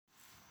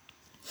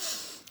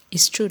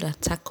It's true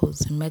that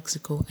tacos in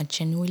Mexico are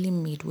genuinely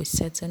made with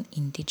certain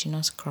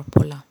indigenous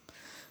crapola,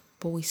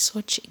 but with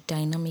such a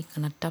dynamic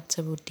and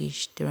adaptable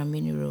dish, there are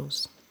many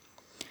roles.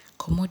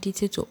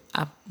 Commodity to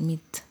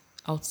admit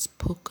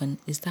outspoken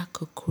is that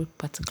Kokori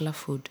particular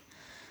food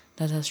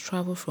that has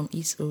traveled from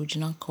its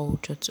original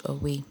culture to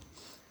away,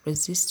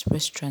 resists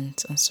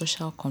restaurants and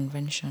social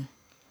convention.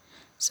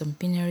 Some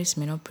binaries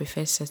may not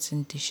prefer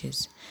certain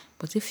dishes,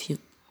 but if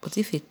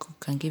a cook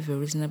can give a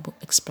reasonable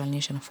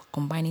explanation for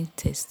combining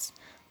tastes,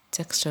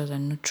 textures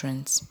and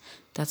nutrients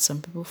that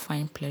some people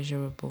find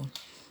pleasurable,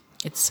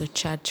 it's a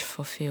charge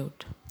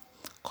fulfilled.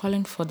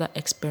 Calling further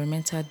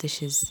experimental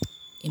dishes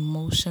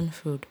emulsion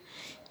food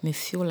may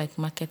feel like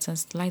marketing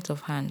sleight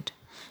of hand,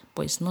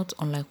 but it's not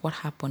unlike what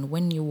happened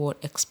when New World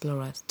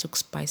explorers took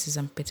spices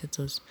and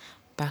potatoes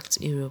back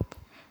to Europe.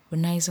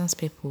 Renaissance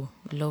people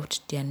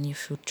loved their new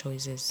food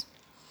choices.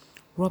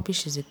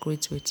 Rubbish is a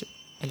great way to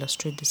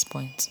illustrate this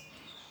point.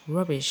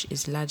 Rubbish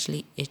is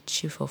largely a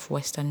chief of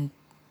Western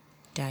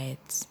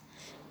diets,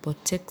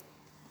 but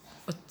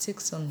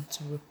takes on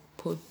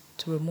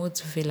to remote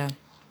villa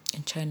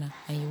in China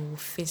and you will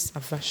face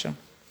aversion.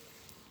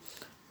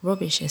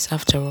 Rubbish is,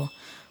 after all,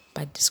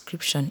 by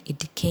description, a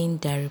decaying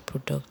dairy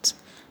product.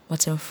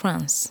 But in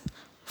France,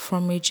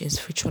 fromage is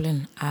virtually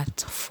an art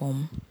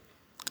form.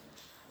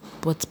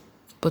 But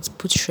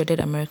put shredded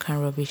American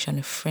rubbish on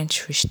a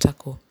French fish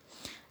taco,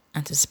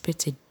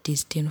 anticipate a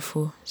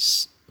disdainful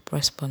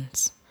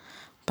response.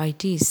 By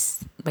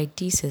this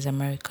is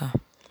America.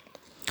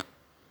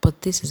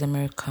 But this is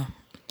America.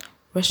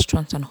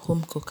 Restaurants and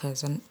home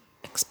cookers, and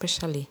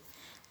especially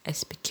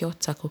epicure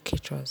taco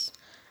caterers,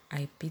 are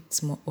a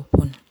bit more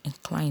open,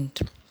 inclined,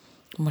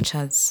 much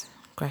as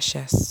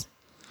gracious.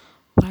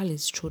 While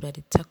it's true that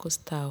the taco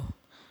style,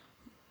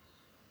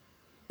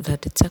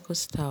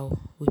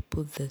 we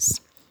put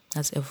this,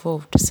 has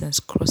evolved since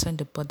crossing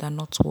the border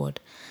northward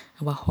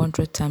about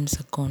 100 times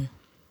ago,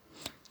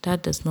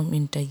 that does not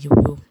mean that you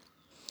will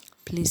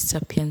please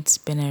sapient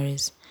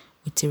benaries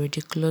with a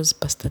ridiculous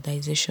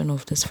bastardization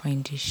of this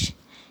fine dish.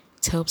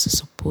 It helps to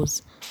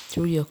suppose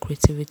through your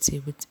creativity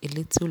with a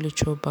little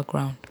literal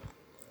background.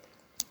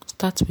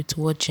 Start with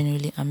what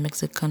generally are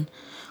Mexican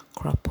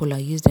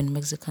crapola used in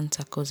Mexican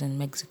tacos in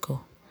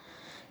Mexico.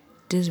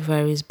 This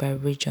varies by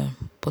region,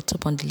 but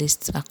top on the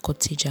list are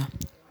cotija,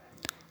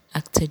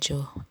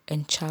 actejo,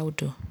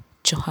 enchilado,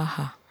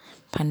 chojaja,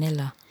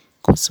 panela,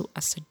 queso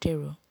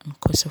asadero, and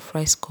queso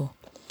fresco.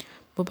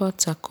 Mobile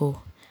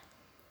taco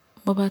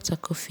Mobile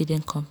taco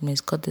feeding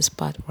companies got this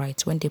part right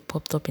when they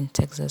popped up in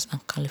Texas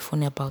and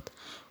California about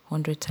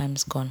 100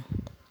 times gone.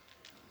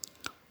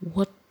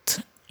 What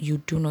you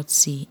do not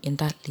see in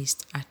that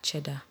list are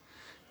cheddar,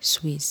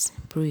 Swiss,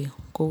 Brie,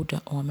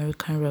 Gouda, or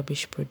American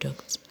rubbish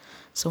products.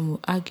 Some will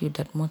argue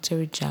that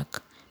Monterey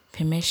Jack,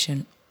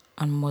 Parmesan,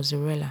 and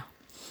Mozzarella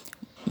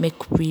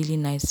make really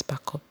nice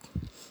backup.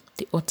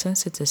 The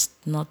authenticity is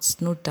not,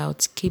 no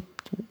doubt,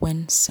 keep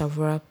when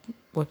several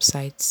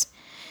websites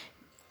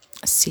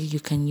say you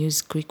can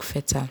use Greek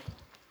feta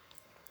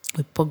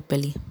with pork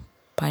belly,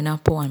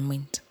 pineapple and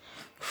mint,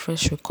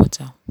 fresh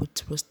ricotta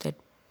with roasted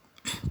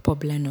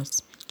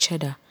poblanos,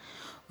 cheddar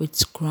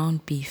with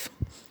ground beef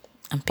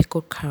and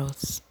pickled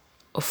carrots,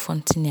 or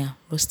fontina,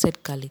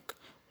 roasted garlic,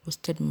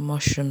 roasted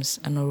mushrooms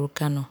and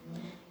oregano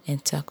in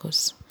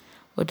tacos.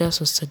 Others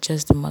will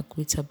suggest the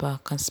margarita bar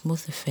can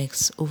smooth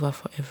effects over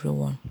for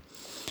everyone,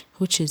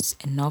 which is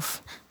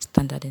enough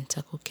standard in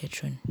taco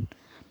catering.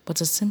 But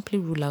to simply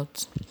rule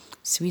out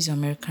Swiss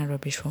American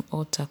rubbish from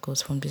all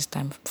tacos from this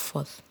time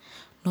forth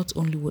not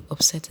only would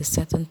upset a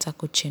certain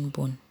taco chain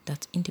bone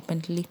that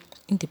independently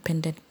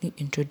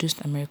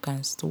introduced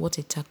Americans to what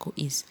a taco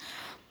is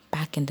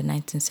back in the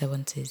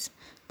 1970s,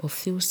 but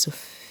fails to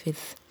fit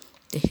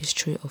the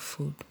history of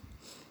food.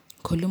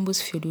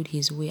 Columbus fiddled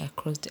his way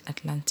across the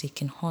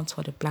Atlantic in hunt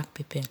for the black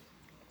pepper,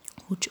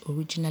 which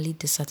originally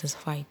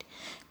dissatisfied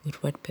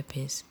with red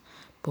peppers,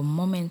 but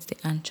moments the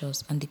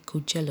anchos and the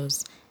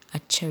kujelos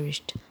are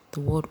cherished the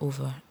world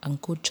over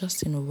and go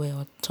just in a way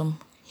or Tom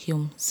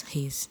Hume's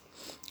Haze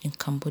in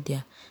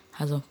Cambodia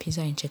has on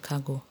pizza in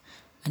Chicago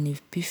and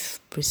if beef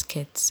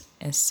briskets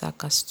in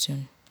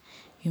Saskatoon.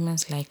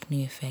 Humans like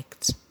new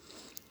effects.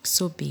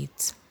 So be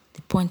it.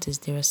 The point is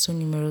there are so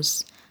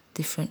numerous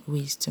different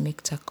ways to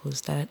make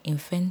tacos that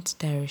invent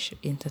direct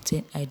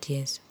entertain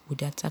ideas with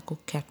their taco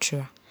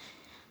capture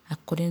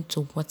according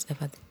to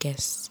whatever the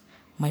guests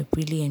might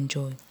really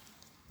enjoy.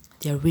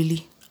 There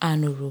really are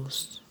no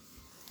rules.